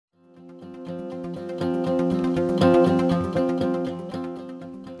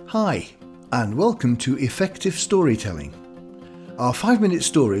Hi, and welcome to Effective Storytelling. Our 5-minute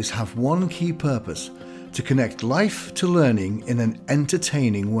stories have one key purpose: to connect life to learning in an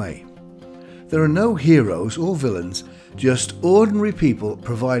entertaining way. There are no heroes or villains, just ordinary people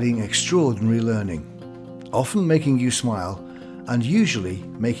providing extraordinary learning, often making you smile and usually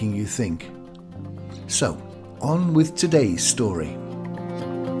making you think. So, on with today's story.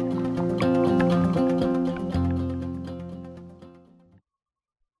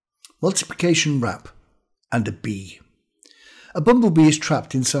 Multiplication Rap and a Bee. A bumblebee is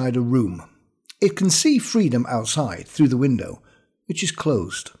trapped inside a room. It can see freedom outside through the window, which is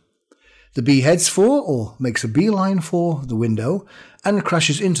closed. The bee heads for, or makes a beeline for, the window and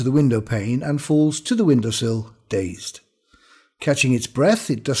crashes into the window pane and falls to the windowsill, dazed. Catching its breath,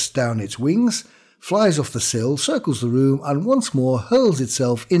 it dusts down its wings, flies off the sill, circles the room, and once more hurls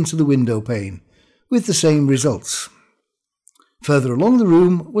itself into the window pane, with the same results. Further along the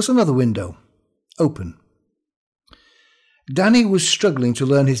room was another window, open. Danny was struggling to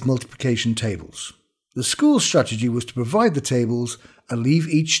learn his multiplication tables. The school's strategy was to provide the tables and leave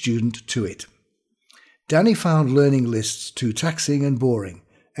each student to it. Danny found learning lists too taxing and boring,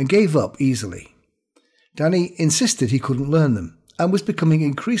 and gave up easily. Danny insisted he couldn't learn them, and was becoming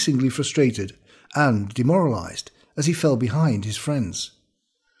increasingly frustrated and demoralised as he fell behind his friends.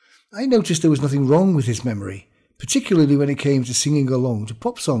 I noticed there was nothing wrong with his memory, particularly when it came to singing along to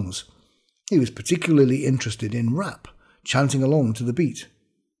pop songs. He was particularly interested in rap, chanting along to the beat.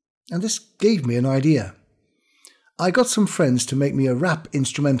 And this gave me an idea. I got some friends to make me a rap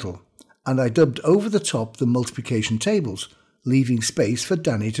instrumental, and I dubbed over the top the multiplication tables, leaving space for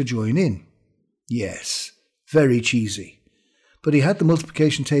Danny to join in. Yes, very cheesy. But he had the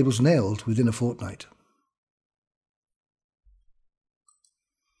multiplication tables nailed within a fortnight.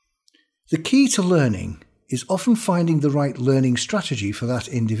 The key to learning is often finding the right learning strategy for that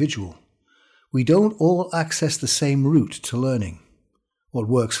individual. We don't all access the same route to learning. What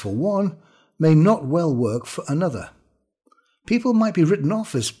works for one may not well work for another. People might be written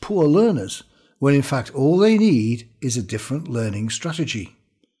off as poor learners, when in fact all they need is a different learning strategy.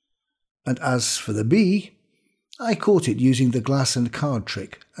 And as for the bee, I caught it using the glass and card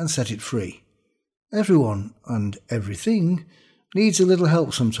trick and set it free. Everyone and everything needs a little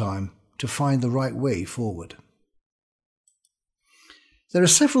help sometime to find the right way forward. There are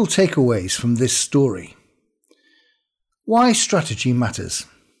several takeaways from this story. Why strategy matters.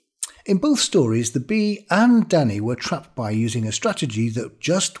 In both stories, the bee and Danny were trapped by using a strategy that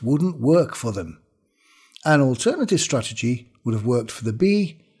just wouldn't work for them. An alternative strategy would have worked for the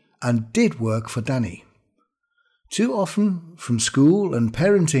bee and did work for Danny. Too often, from school and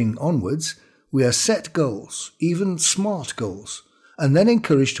parenting onwards, we are set goals, even smart goals, and then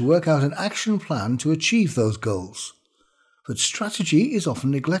encouraged to work out an action plan to achieve those goals. But strategy is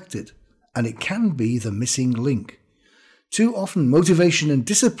often neglected, and it can be the missing link. Too often motivation and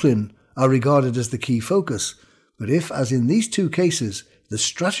discipline are regarded as the key focus, but if, as in these two cases, the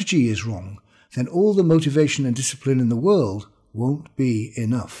strategy is wrong, then all the motivation and discipline in the world won't be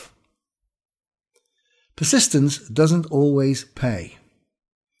enough. Persistence doesn't always pay.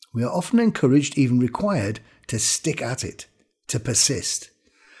 We are often encouraged, even required, to stick at it, to persist.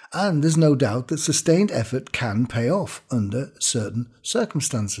 And there's no doubt that sustained effort can pay off under certain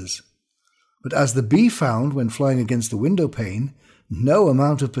circumstances. But as the bee found when flying against the window pane, no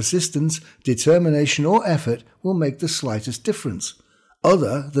amount of persistence, determination or effort will make the slightest difference,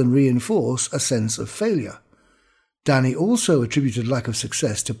 other than reinforce a sense of failure. Danny also attributed lack of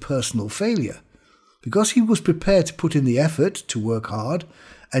success to personal failure. Because he was prepared to put in the effort to work hard,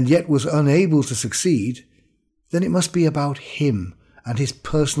 and yet was unable to succeed, then it must be about him and his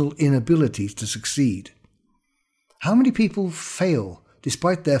personal inability to succeed. How many people fail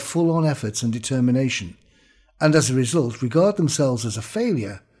despite their full-on efforts and determination, and as a result regard themselves as a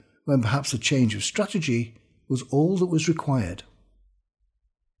failure when perhaps a change of strategy was all that was required?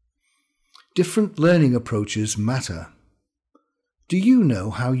 Different learning approaches matter. Do you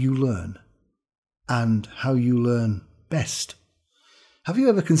know how you learn? And how you learn best? Have you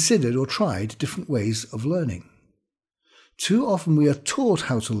ever considered or tried different ways of learning? Too often we are taught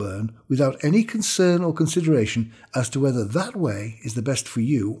how to learn without any concern or consideration as to whether that way is the best for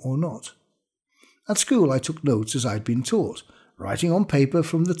you or not. At school I took notes as I'd been taught, writing on paper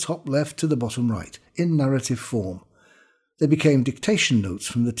from the top left to the bottom right, in narrative form. They became dictation notes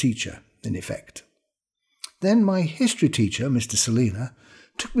from the teacher, in effect. Then my history teacher, Mr. Selina,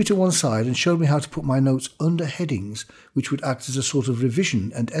 took me to one side and showed me how to put my notes under headings, which would act as a sort of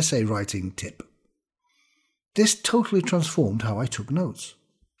revision and essay writing tip. This totally transformed how I took notes,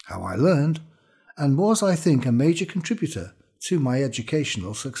 how I learned, and was, I think, a major contributor to my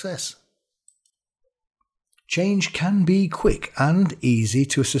educational success. Change can be quick and easy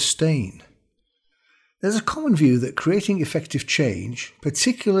to sustain. There's a common view that creating effective change,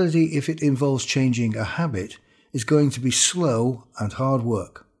 particularly if it involves changing a habit, is going to be slow and hard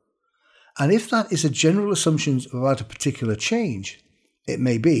work. And if that is a general assumption about a particular change, it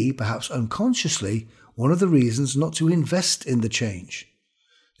may be, perhaps unconsciously, one of the reasons not to invest in the change.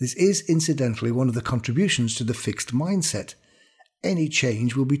 This is incidentally one of the contributions to the fixed mindset. Any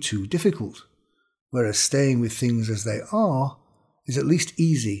change will be too difficult, whereas staying with things as they are is at least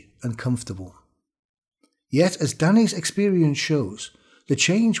easy and comfortable. Yet, as Danny's experience shows, the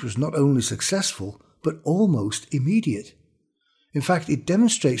change was not only successful, but almost immediate. In fact, it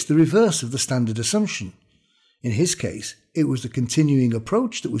demonstrates the reverse of the standard assumption. In his case, it was the continuing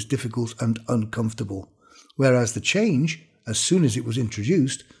approach that was difficult and uncomfortable, whereas the change, as soon as it was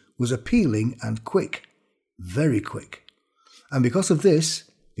introduced, was appealing and quick, very quick. And because of this,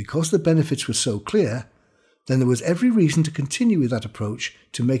 because the benefits were so clear, then there was every reason to continue with that approach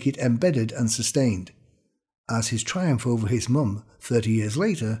to make it embedded and sustained, as his triumph over his mum 30 years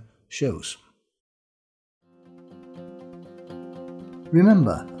later shows.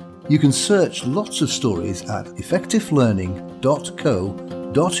 Remember, you can search lots of stories at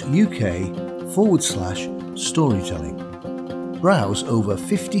effectivelearning.co.uk/storytelling. Browse over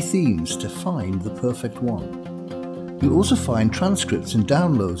 50 themes to find the perfect one. You'll also find transcripts and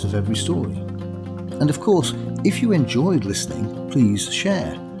downloads of every story. And of course, if you enjoyed listening, please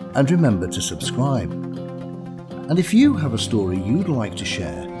share and remember to subscribe. And if you have a story you'd like to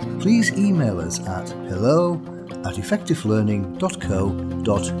share, please email us at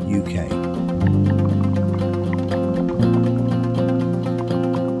hello@effectivelearning.co.uk.